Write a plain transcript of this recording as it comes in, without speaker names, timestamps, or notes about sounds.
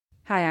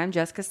Hi, I'm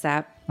Jessica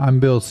Sapp, I'm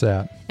Bill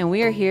Sapp. and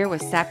we are here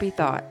with Sappy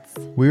Thoughts.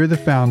 We are the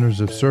founders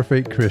of Surf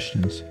 8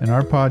 Christians, and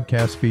our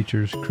podcast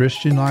features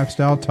Christian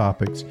lifestyle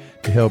topics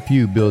to help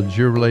you build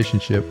your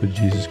relationship with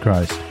Jesus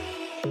Christ.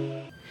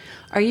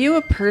 Are you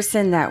a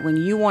person that when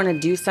you want to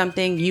do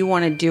something, you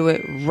want to do it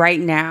right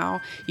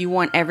now? You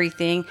want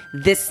everything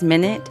this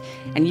minute,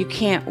 and you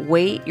can't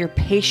wait? Your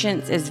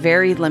patience is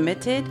very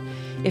limited?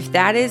 If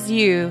that is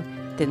you,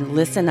 then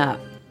listen up.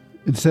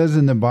 It says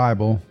in the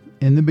Bible,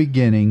 "In the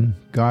beginning,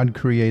 God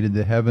created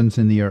the heavens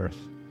and the earth.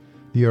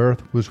 The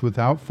earth was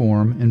without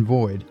form and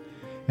void,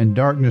 and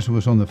darkness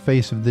was on the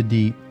face of the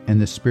deep, and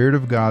the Spirit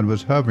of God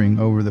was hovering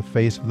over the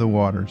face of the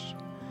waters.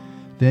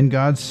 Then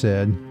God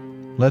said,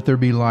 'Let there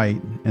be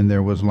light,' and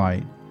there was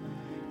light.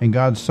 And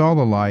God saw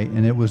the light,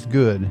 and it was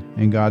good,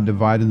 and God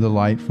divided the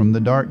light from the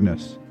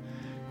darkness.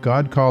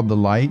 God called the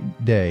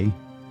light day,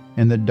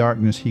 and the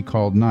darkness he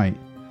called night.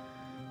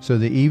 So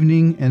the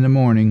evening and the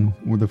morning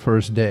were the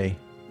first day."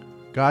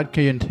 God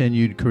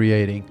continued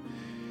creating,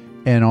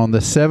 and on the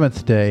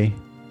seventh day,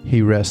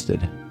 he rested.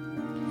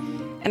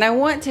 And I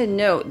want to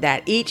note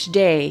that each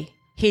day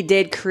he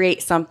did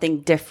create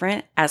something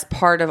different as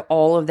part of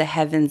all of the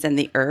heavens and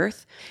the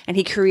earth, and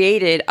he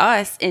created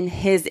us in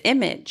his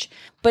image.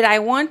 But I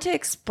want to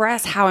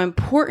express how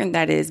important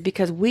that is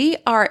because we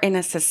are in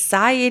a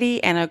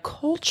society and a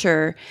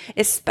culture,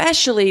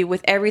 especially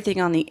with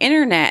everything on the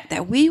internet,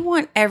 that we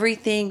want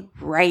everything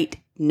right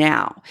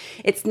now.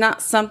 It's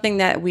not something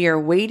that we are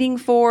waiting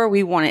for.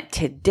 We want it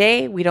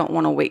today. We don't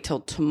want to wait till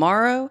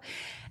tomorrow.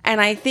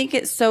 And I think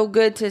it's so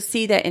good to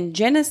see that in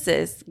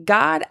Genesis,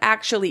 God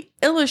actually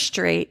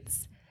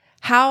illustrates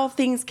how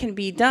things can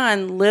be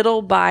done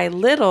little by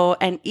little,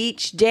 and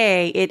each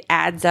day it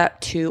adds up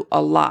to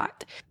a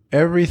lot.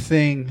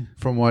 Everything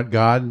from what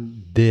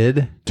God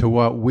did to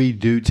what we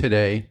do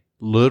today,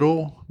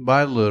 little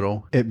by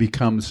little, it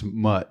becomes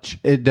much.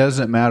 It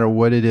doesn't matter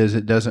what it is.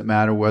 It doesn't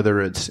matter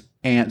whether it's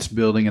ants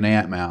building an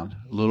ant mound.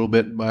 Little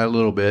bit by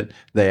little bit,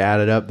 they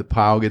add it up. The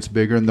pile gets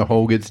bigger and the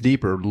hole gets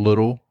deeper,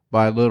 little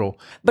by little.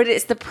 But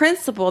it's the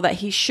principle that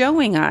he's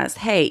showing us.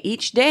 Hey,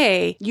 each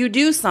day you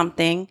do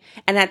something,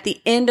 and at the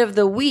end of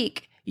the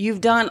week,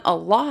 you've done a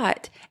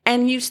lot,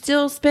 and you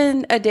still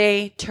spend a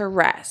day to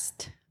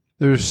rest.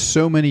 There's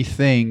so many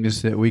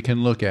things that we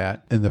can look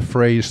at in the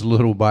phrase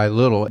little by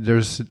little.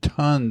 There's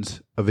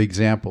tons of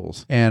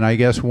examples. And I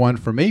guess one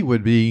for me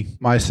would be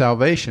my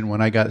salvation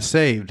when I got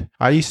saved.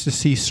 I used to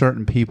see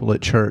certain people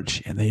at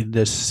church and they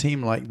just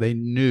seemed like they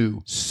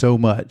knew so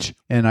much.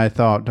 And I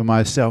thought to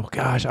myself,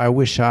 gosh, I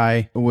wish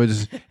I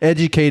was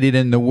educated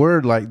in the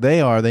word like they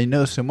are. They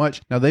know so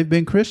much. Now, they've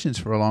been Christians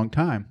for a long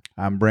time.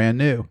 I'm brand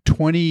new.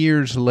 20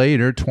 years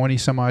later, 20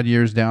 some odd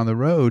years down the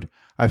road,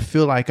 I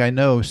feel like I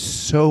know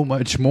so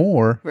much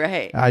more.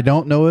 Right. I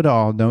don't know it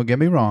all, don't get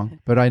me wrong,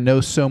 but I know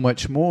so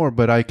much more,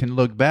 but I can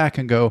look back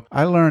and go,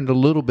 I learned a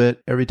little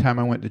bit every time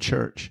I went to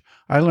church.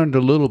 I learned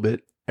a little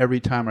bit every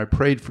time I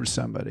prayed for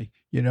somebody.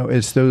 You know,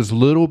 it's those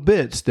little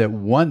bits that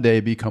one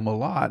day become a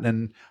lot.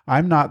 And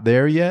I'm not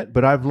there yet,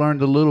 but I've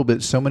learned a little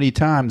bit so many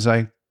times.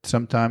 I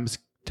sometimes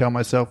tell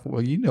myself,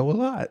 well, you know a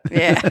lot.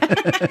 Yeah.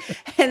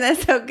 And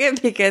that's so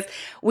good because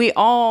we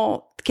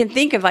all can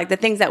think of like the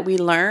things that we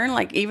learn,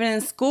 like even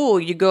in school,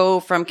 you go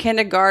from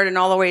kindergarten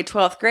all the way to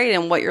 12th grade,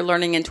 and what you're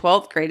learning in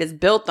 12th grade is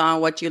built on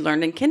what you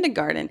learned in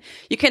kindergarten.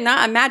 You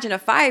cannot imagine a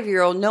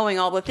 5-year-old knowing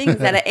all the things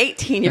that an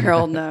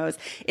 18-year-old knows.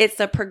 It's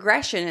a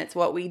progression. It's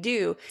what we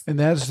do. And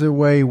that's the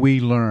way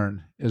we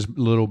learn, is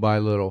little by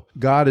little.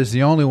 God is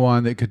the only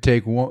one that could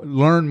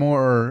learn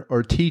more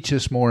or teach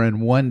us more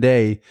in one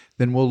day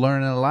than we'll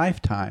learn in a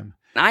lifetime.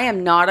 I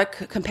am not a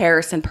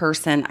comparison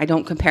person. I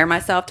don't compare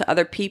myself to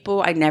other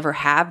people. I never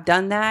have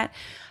done that.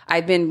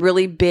 I've been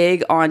really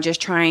big on just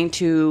trying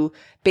to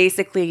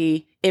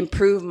basically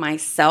improve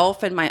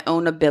myself and my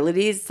own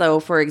abilities. So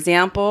for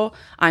example,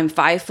 I'm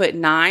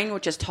 5'9",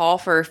 which is tall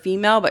for a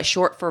female, but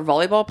short for a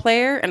volleyball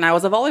player. And I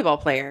was a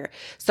volleyball player.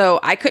 So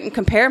I couldn't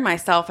compare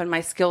myself and my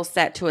skill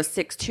set to a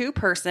 6'2"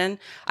 person.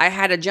 I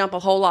had to jump a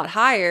whole lot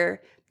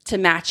higher to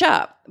match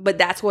up. But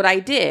that's what I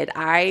did.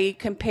 I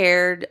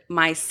compared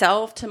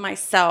myself to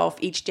myself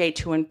each day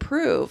to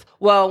improve.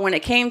 Well, when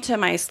it came to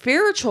my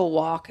spiritual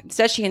walk,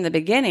 especially in the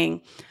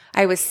beginning,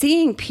 I was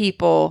seeing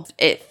people,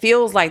 it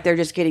feels like they're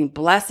just getting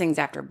blessings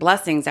after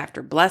blessings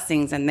after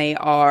blessings, and they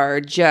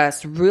are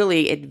just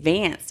really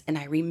advanced. And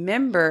I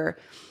remember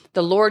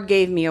the Lord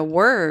gave me a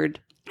word,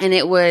 and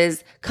it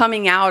was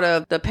coming out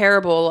of the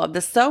parable of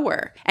the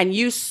sower. And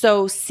you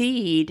sow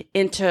seed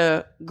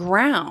into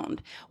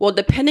ground. Well,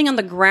 depending on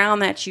the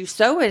ground that you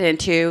sow it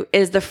into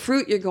is the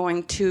fruit you're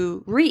going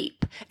to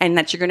reap and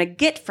that you're going to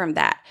get from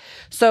that.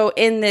 So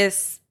in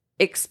this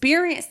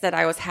experience that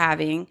I was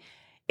having,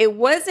 it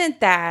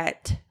wasn't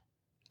that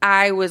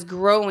I was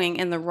growing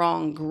in the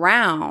wrong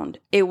ground.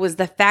 It was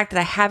the fact that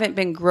I haven't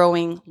been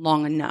growing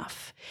long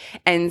enough.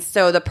 And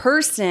so the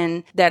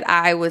person that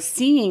I was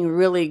seeing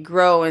really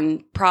grow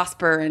and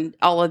prosper and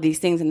all of these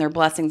things and their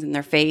blessings and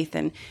their faith,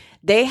 and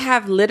they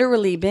have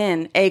literally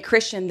been a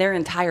Christian their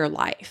entire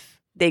life.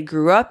 They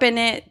grew up in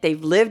it.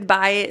 They've lived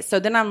by it. So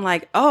then I'm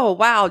like, oh,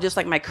 wow, just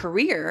like my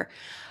career,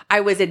 I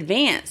was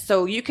advanced.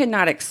 So you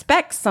cannot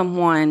expect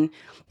someone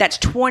that's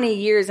 20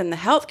 years in the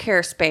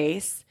healthcare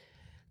space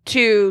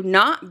to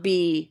not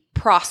be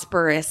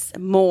prosperous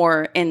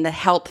more in the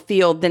health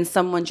field than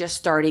someone just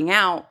starting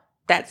out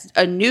that's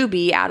a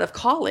newbie out of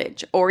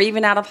college or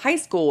even out of high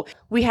school.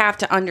 We have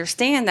to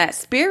understand that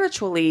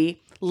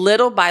spiritually,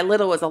 little by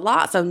little is a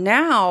lot. So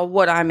now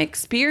what I'm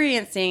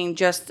experiencing,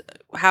 just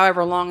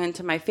however long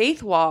into my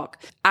faith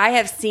walk, I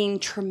have seen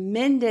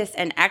tremendous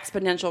and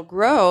exponential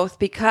growth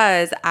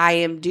because I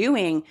am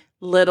doing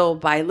little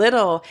by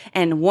little,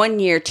 and 1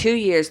 year, 2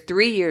 years,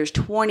 3 years,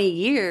 20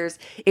 years,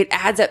 it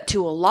adds up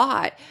to a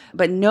lot.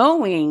 But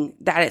knowing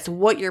that it's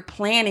what you're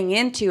planning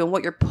into and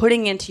what you're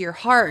putting into your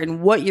heart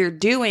and what you're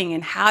doing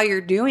and how you're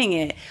doing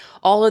it,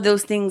 all of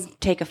those things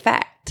take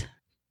effect.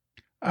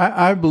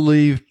 I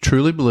believe,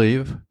 truly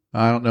believe,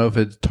 I don't know if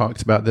it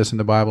talks about this in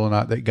the Bible or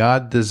not, that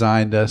God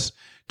designed us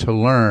to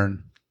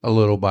learn a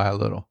little by a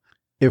little.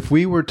 If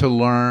we were to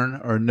learn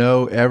or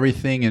know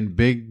everything in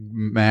big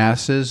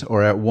masses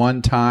or at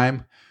one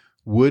time,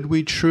 would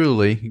we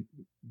truly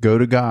go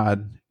to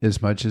God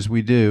as much as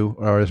we do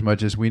or as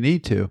much as we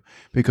need to?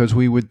 Because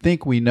we would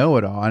think we know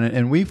it all.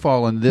 And we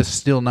fall in this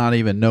still not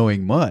even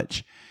knowing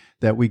much,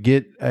 that we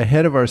get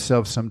ahead of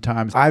ourselves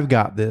sometimes. I've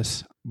got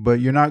this,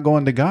 but you're not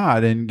going to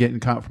God and getting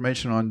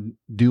confirmation on,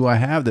 do I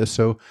have this?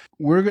 So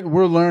we're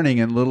learning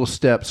in little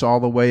steps all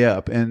the way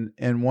up.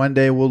 And one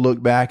day we'll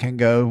look back and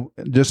go,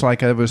 just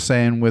like I was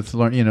saying with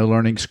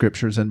learning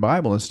scriptures and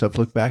Bible and stuff,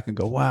 look back and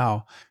go,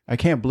 wow, I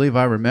can't believe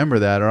I remember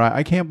that. Or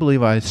I can't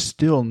believe I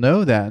still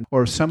know that.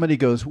 Or if somebody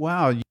goes,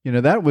 wow,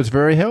 that was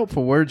very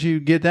helpful. Where'd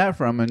you get that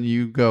from? And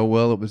you go,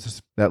 well, it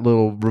was that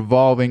little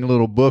revolving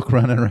little book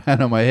running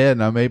around on my head,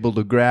 and I'm able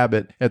to grab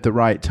it at the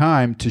right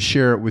time to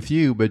share it with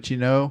you. But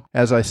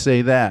as I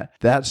say that,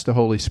 that's the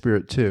Holy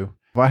Spirit too.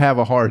 If I have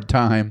a hard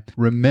time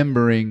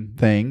remembering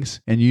things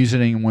and using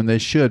them when they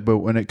should, but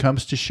when it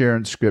comes to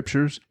sharing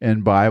scriptures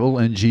and Bible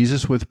and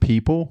Jesus with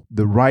people,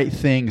 the right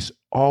things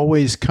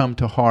always come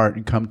to heart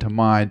and come to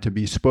mind to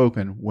be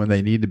spoken when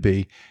they need to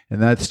be.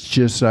 And that's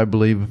just, I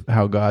believe,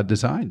 how God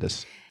designed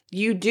us.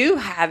 You do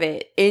have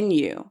it in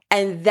you.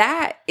 And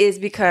that is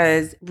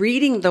because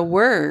reading the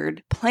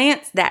word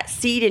plants that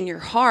seed in your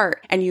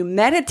heart, and you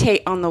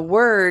meditate on the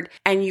word,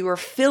 and you are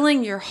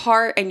filling your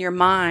heart and your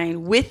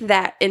mind with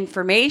that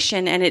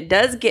information, and it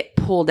does get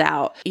pulled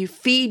out. You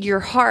feed your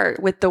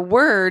heart with the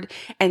word,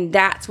 and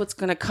that's what's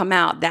going to come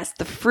out. That's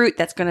the fruit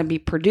that's going to be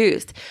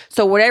produced.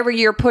 So whatever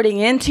you're putting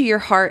into your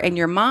heart and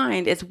your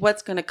mind is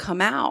what's going to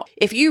come out.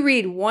 If you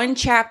read 1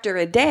 chapter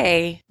a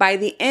day, by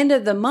the end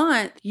of the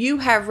month, you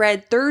have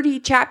read 30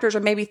 chapters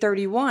or maybe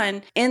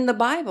 31 in the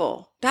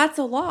Bible. That's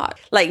a lot.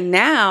 Like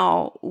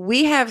now,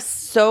 we have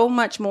so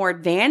much more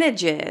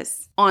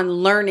advantages on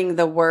learning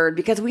the word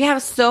because we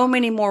have so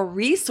many more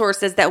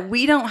resources that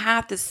we don't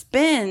have to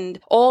spend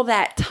all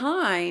that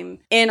time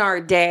in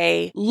our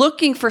day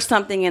looking for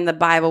something in the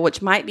Bible,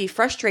 which might be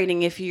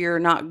frustrating if you're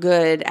not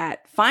good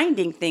at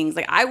finding things.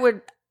 Like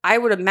I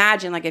would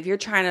imagine, like if you're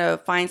trying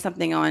to find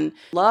something on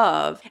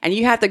love and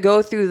you have to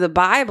go through the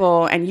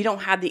Bible and you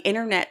don't have the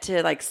internet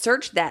to like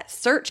search that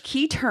search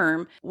key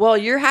term, well,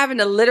 you're having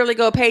to literally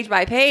go page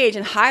by page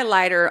and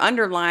highlight or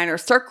underline or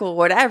circle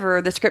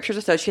whatever the scriptures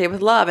associated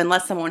with love,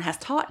 unless someone has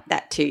taught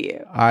that to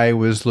you. I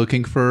was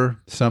looking for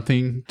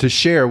something to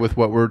share with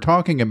what we're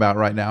talking about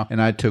right now,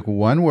 and I took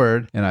one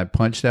word and I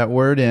punched that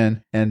word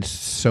in, and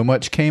so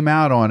much came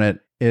out on it.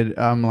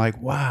 I'm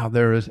like, wow,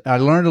 I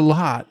learned a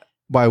lot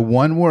by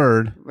one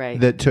word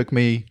that took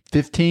me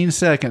 15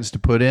 seconds to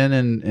put in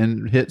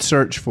and hit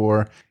search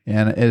for.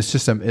 And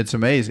it's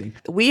amazing.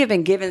 We have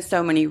been given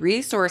so many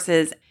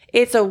resources.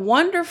 It's a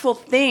wonderful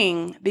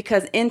thing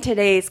because in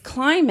today's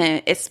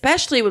climate,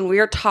 especially when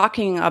we're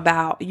talking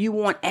about you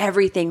want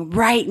everything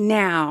right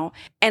now.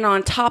 And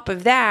on top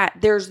of that,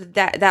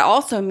 that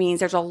also means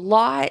there's a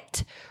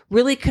lot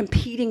really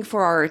competing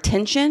for our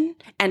attention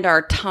and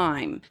our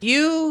time.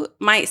 You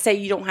might say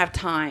you don't have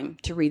time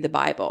to read the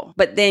Bible,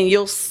 but then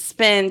you'll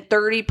spend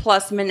 30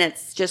 plus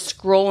minutes just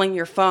scrolling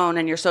your phone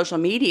and your social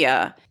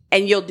media,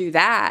 and you'll do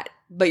that,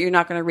 but you're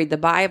not going to read the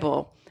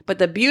Bible. But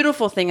the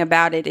beautiful thing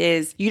about it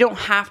is you don't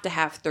have to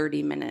have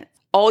 30 minutes.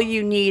 All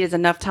you need is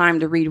enough time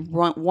to read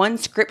one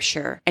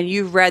scripture, and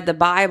you've read the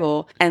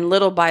Bible, and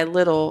little by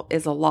little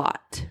is a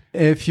lot.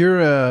 If you're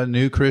a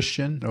new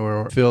Christian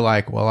or feel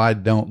like, well, I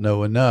don't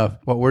know enough,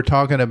 what we're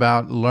talking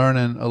about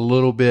learning a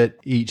little bit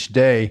each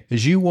day,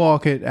 as you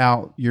walk it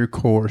out your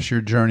course,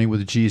 your journey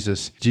with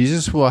Jesus,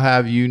 Jesus will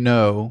have you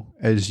know,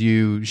 as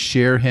you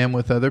share him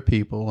with other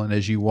people and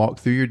as you walk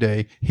through your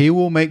day, he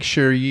will make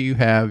sure you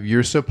have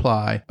your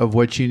supply of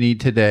what you need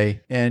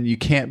today. And you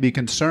can't be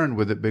concerned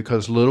with it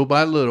because little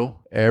by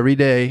little, every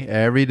day,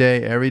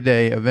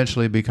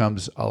 eventually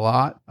becomes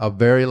a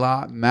very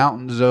lot,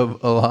 mountains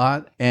of a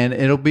lot, and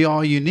it'll be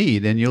all you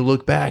need. And you'll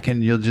look back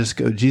and you'll just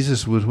go,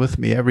 Jesus was with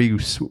me every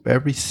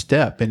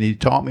step, and he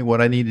taught me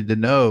what I needed to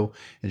know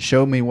and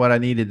showed me what I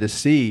needed to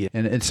see.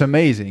 And it's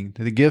amazing.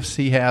 The gifts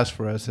he has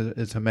for us,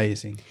 it's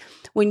amazing.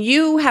 when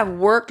you have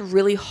worked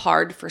really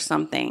hard for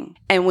something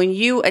and when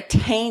you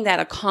attain that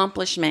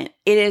accomplishment,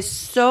 it is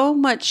so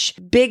much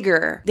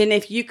bigger than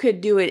if you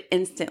could do it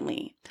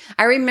instantly.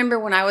 I remember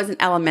when I was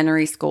in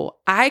elementary school,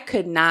 I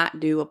could not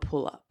do a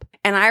pull-up.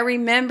 And I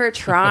remember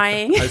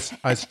trying.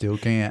 I still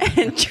can't.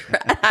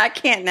 I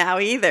can't now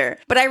either.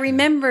 But I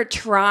remember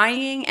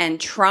trying and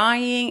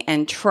trying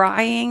and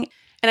trying.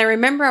 And I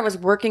remember I was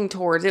working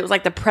towards, it was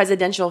like the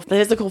Presidential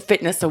Physical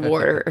Fitness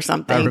Award or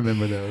something. I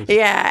remember those.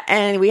 Yeah.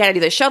 And we had to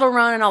do the shuttle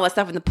run and all that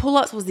stuff. And the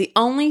pull-ups was the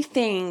only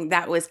thing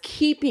that was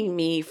keeping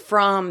me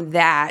from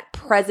that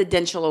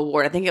presidential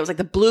award. I think it was like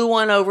the blue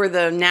one over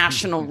the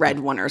national red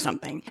one or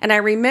something. And I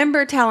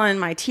remember telling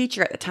my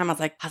teacher at the time, I was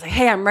like,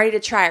 hey, I'm ready to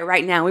try it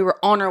right now. We were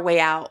on our way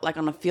out, like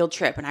on a field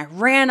trip. And I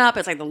ran up,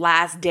 it's like the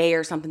last day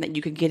or something that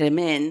you could get him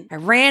in. I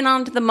ran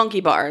onto the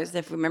monkey bars,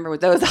 if you remember what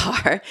those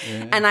are.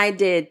 Yeah. And I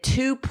did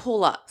 2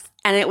 pull-ups.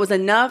 And it was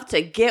enough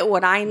to get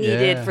what I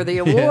needed for the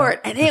award.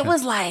 Yeah. And it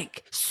was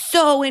like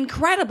so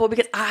incredible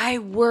because I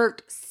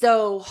worked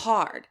so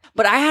hard.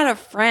 But I had a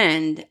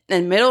friend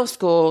in middle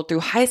school through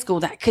high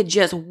school that could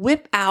just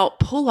whip out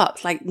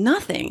pull-ups like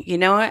nothing, you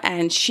know?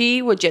 And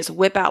she would just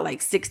whip out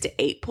like 6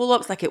 to 8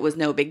 pull-ups like it was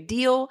no big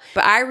deal.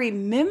 But I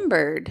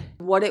remembered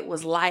what it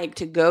was like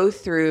to go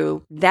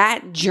through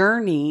that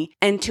journey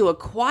and to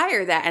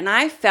acquire that. And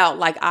I felt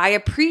like I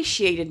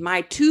appreciated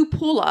my 2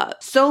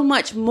 pull-ups so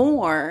much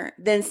more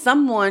than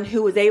someone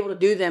who was able to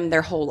do them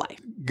their whole life.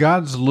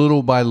 God's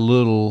little by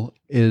little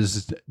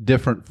is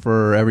different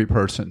for every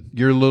person.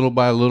 Your little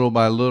by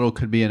little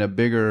could be in a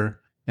bigger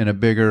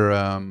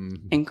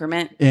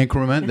increment.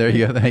 There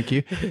you go. Thank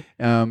you.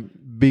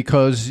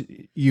 Because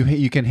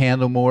you can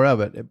handle more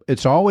of it.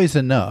 It's always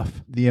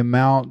enough. The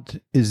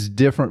amount is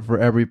different for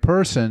every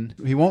person.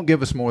 He won't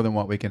give us more than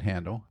what we can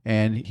handle,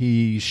 and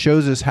he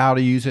shows us how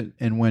to use it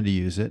and when to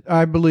use it.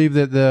 I believe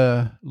that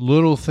the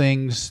little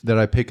things that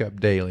I pick up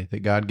daily,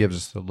 that God gives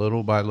us, the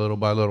little by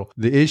little,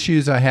 the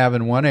issues I have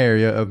in one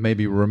area of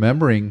maybe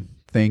remembering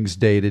things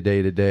day to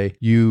day,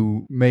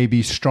 you may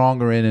be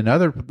stronger in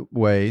other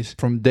ways.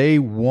 From day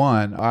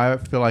one, I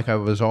feel like I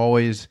was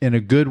always in a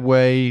good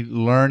way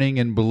learning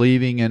and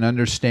believing and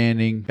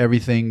understanding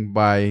everything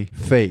by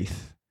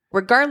faith.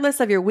 Regardless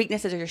of your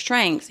weaknesses or your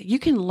strengths, you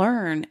can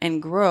learn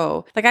and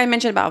grow. Like I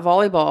mentioned about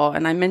volleyball,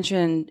 and I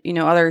mentioned,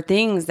 other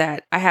things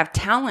that I have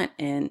talent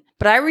in.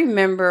 But I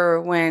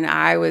remember when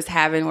I was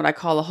having what I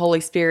call a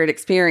Holy Spirit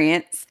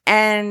experience,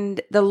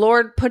 and the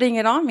Lord putting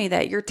it on me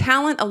that your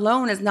talent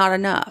alone is not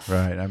enough.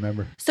 Right, I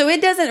remember. So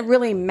it doesn't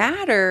really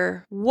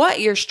matter what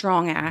you're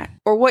strong at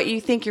or what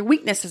you think your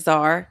weaknesses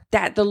are,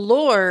 that the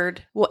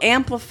Lord will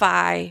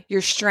amplify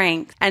your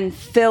strength and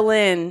fill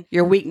in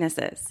your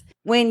weaknesses.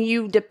 When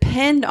you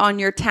depend on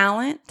your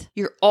talent,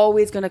 you're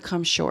always going to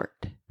come short.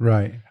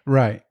 Right.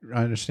 I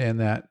understand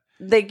that.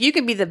 Like you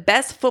could be the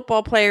best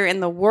football player in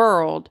the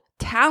world,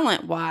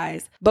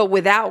 talent-wise, but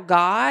without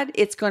God,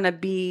 it's going to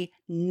be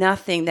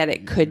nothing that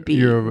it could be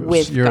You're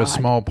God. A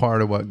small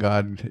part of what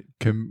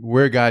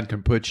where God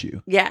can put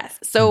you. Yes.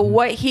 So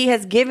what he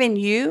has given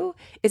you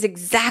is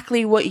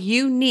exactly what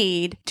you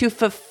need to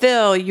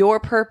fulfill your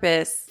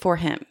purpose for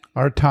him.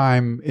 Our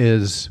time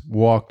is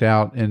walked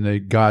out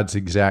in God's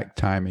exact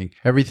timing.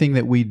 Everything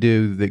that we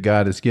do that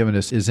God has given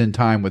us is in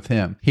time with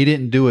him. He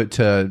didn't do it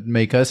to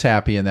make us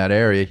happy in that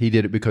area. He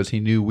did it because he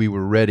knew we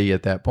were ready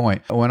at that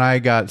point. When I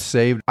got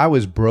saved, I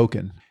was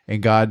broken.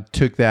 And God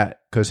took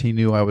that because he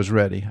knew I was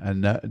ready.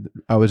 And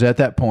I was at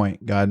that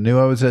point. God knew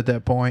I was at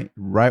that point,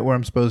 right where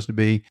I'm supposed to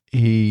be.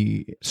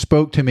 He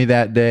spoke to me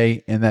that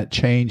day, and that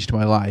changed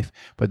my life.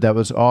 But that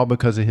was all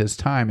because of his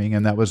timing,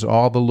 and that was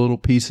all the little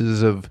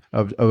pieces of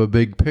a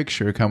big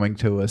picture coming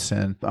to us.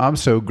 And I'm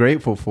so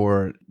grateful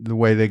for the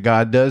way that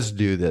God does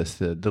do this,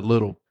 the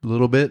little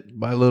bit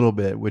by little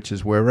bit, which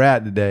is where we're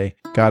at today.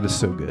 God is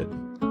so good.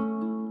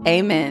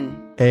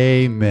 Amen.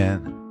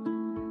 Amen.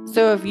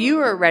 So if you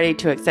are ready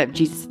to accept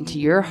Jesus into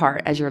your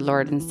heart as your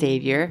Lord and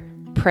Savior,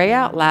 pray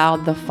out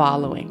loud the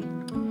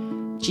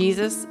following.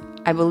 Jesus,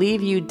 I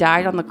believe you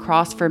died on the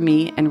cross for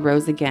me and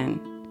rose again.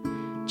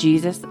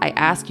 Jesus, I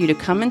ask you to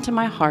come into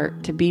my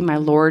heart to be my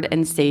Lord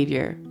and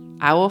Savior.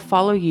 I will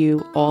follow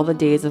you all the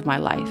days of my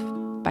life.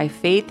 By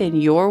faith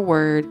in your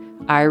word,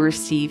 I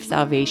receive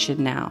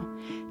salvation now.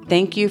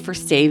 Thank you for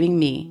saving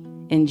me.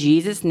 In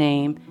Jesus'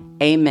 name,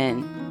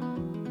 amen.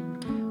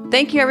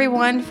 Thank you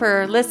everyone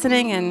for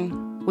listening,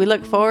 and we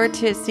look forward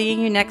to seeing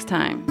you next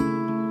time.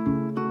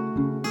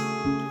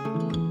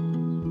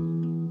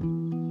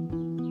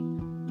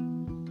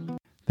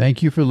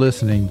 Thank you for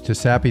listening to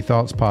Sappy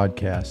Thoughts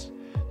Podcast.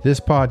 This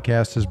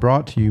podcast is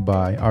brought to you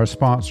by our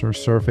sponsor,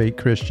 Surf 8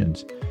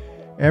 Christians.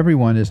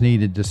 Everyone is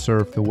needed to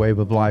surf the wave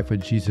of life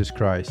with Jesus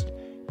Christ.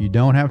 You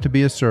don't have to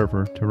be a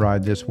surfer to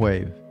ride this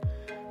wave.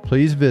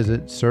 Please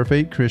visit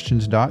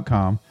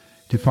surf8christians.com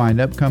to find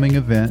upcoming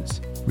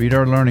events, read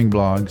our learning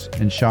blogs,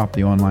 and shop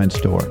the online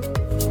store.